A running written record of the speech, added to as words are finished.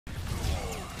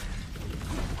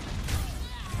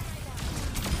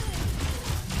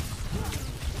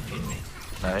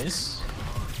Nice.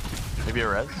 Maybe a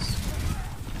res.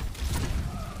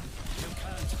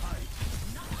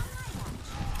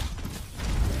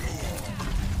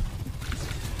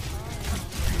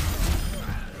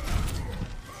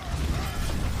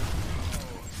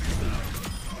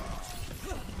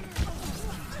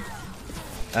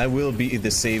 I will be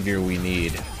the savior we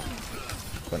need,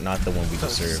 but not the one we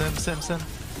deserve. Sim.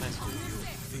 Nice.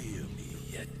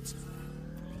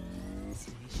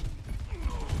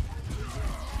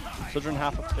 Children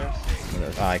half upstairs.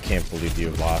 I can't believe you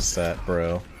lost that,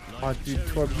 bro. Oh, dude,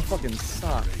 Torb, you fucking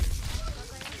suck.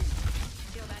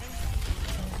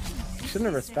 You shouldn't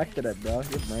have respected it, bro.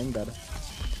 You're brain dead.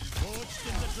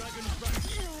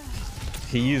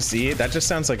 He used E? That just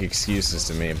sounds like excuses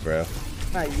to me, bro.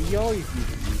 Nah, you always use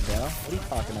it, bro. What are you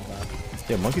talking about?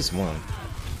 Yeah, monkeys won.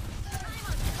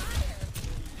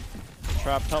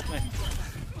 Trapped, help me.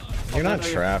 You're not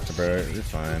trapped, bro. You're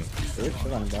fine. Dude,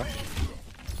 shit on him, bro.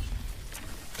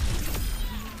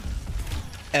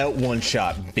 Out one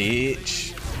shot,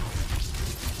 bitch.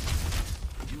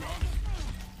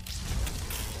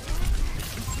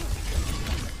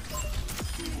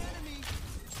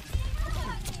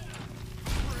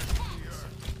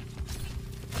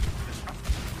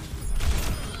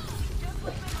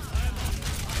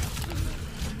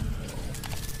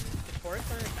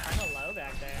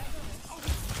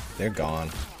 They're gone.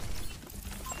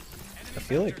 I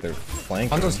feel like they're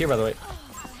flanking. Hanzo's here, by the way.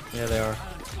 Yeah, they are.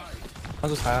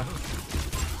 Hanzo's half.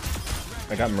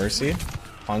 I got Mercy.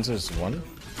 Hanzo's one.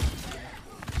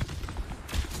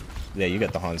 Yeah, you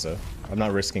got the Hanzo. I'm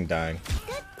not risking dying.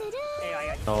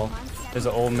 Oh, there's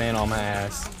an old man on my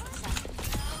ass.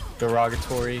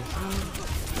 Derogatory.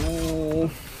 Ooh.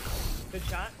 Good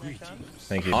shot. Nice shot.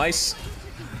 Thank you. Nice.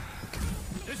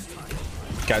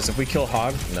 Guys, if we kill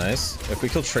Hog, nice. If we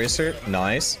kill Tracer,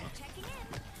 nice.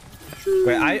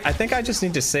 Wait, I think I just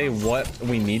need to say what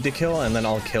we need to kill and then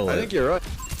I'll kill it. I think you're right.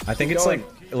 I think it's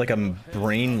like a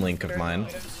brain link of mine.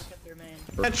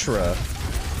 Petra.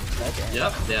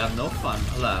 Yep, they have no fun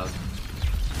allowed.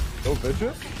 Oh, bitch?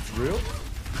 Real?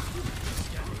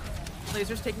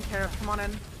 Laser's taken care of. Come on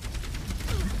in.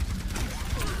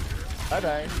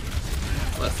 Bye-bye.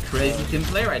 That's crazy team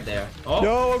play right there. Oh,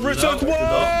 Yo, Richard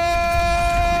one!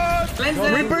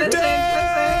 Reaper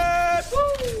dead!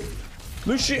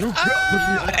 Lucian!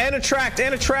 Ah! And attract!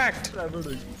 Battle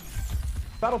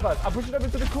pass. I'm pushing up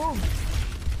into the cool.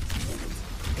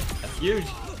 That's huge.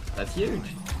 That's huge.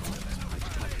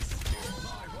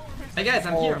 Hey guys,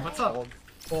 I'm here. What's up?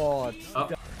 Oh, Oh.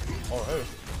 hey.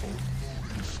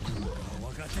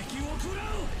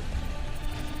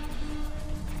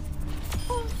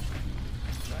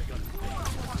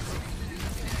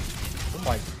 Oh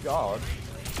my god.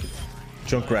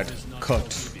 Junkrat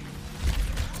cut.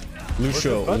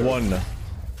 Lucio one.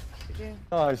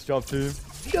 Nice job, team.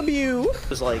 W.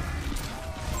 Was like,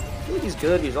 I feel like he's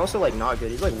good, but he's also like not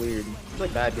good. He's like weird. He's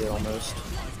like bad good almost.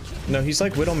 No, he's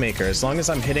like Widowmaker. As long as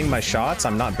I'm hitting my shots,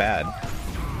 I'm not bad.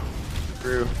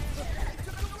 True.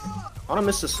 I wanna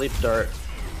miss the sleep dart.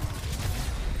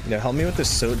 Yeah, help me with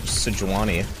this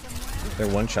Sejuani. They're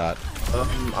one shot.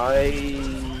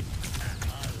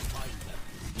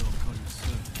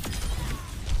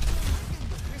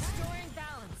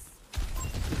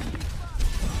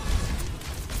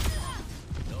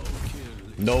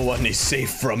 No one is safe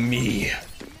from me.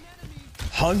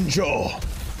 Hanzo.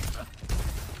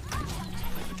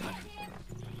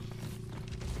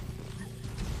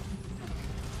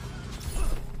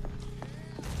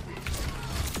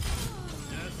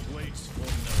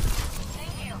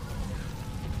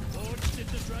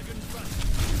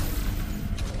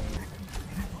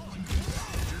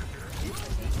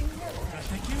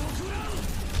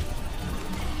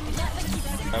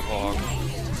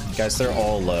 Guys, they're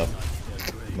all low.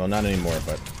 Well, not anymore,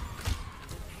 but...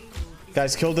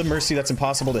 Guys, kill the Mercy. That's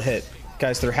impossible to hit.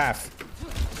 Guys, they're half.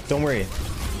 Don't worry.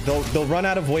 They'll run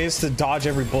out of ways to dodge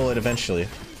every bullet eventually.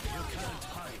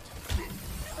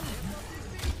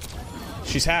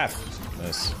 She's half.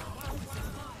 Nice.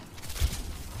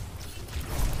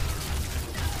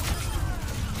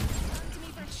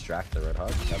 Distract the Red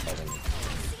Hawk.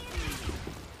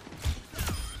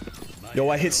 Yo,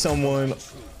 I hit someone.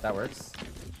 That works.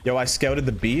 Yo, I scouted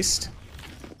the beast.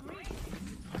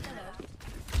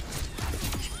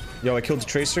 Yo, I killed the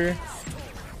Tracer.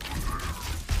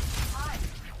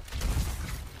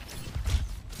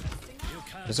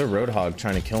 There's a Roadhog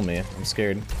trying to kill me. I'm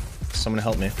scared. Someone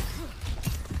help me.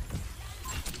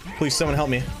 Please, someone help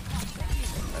me.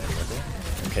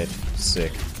 Okay,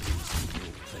 sick.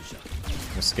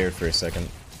 I'm scared for a second.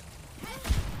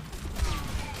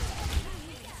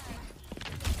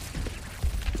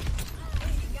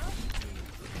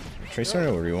 Tracer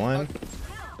no rewind.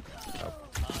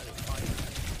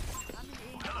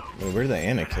 Wait, where did the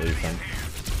Anna kill you from?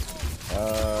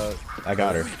 I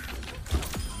got her.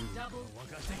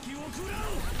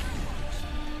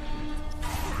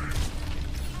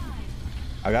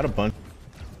 I got a bunch.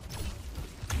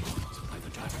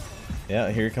 Yeah,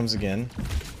 here it comes again.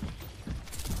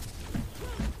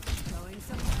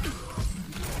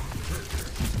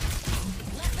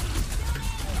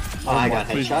 Oh, I got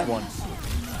headshot.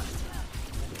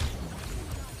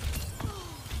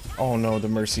 Oh no, the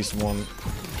Mercy's won.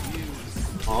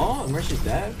 Oh, Mercy's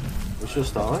dead. We're still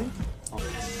stalling. Oh.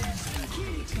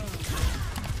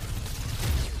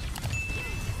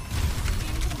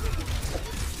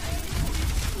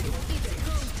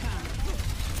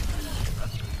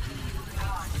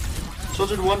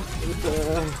 Soldier one.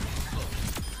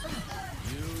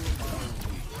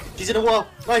 He's in a wall.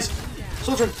 Nice.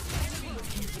 Soldier.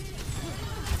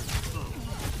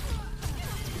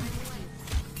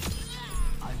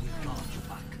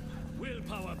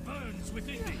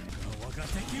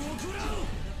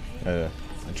 A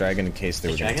dragon in case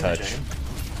they were gonna touch.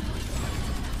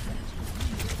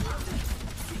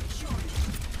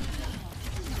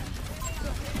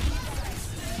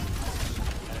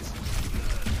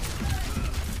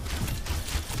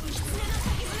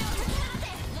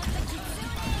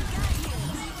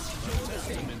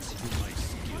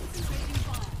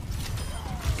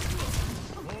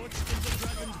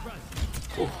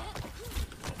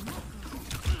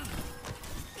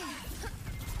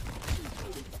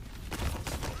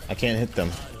 I can't hit them.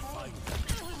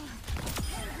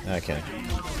 Okay.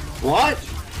 What?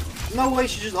 No way,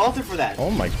 she just altered for that. Oh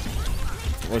my.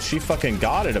 Well, she fucking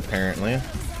got it apparently.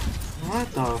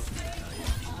 What the?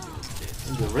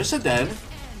 Larissa dead.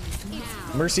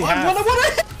 Mercy half.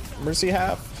 Mercy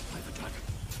half.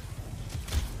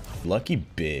 Lucky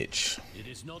bitch. It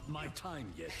is not my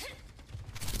time yet.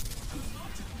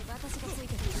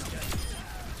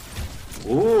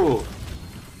 Ooh.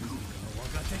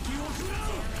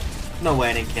 No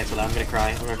way I didn't cancel that. I'm gonna cry.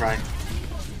 I'm gonna cry.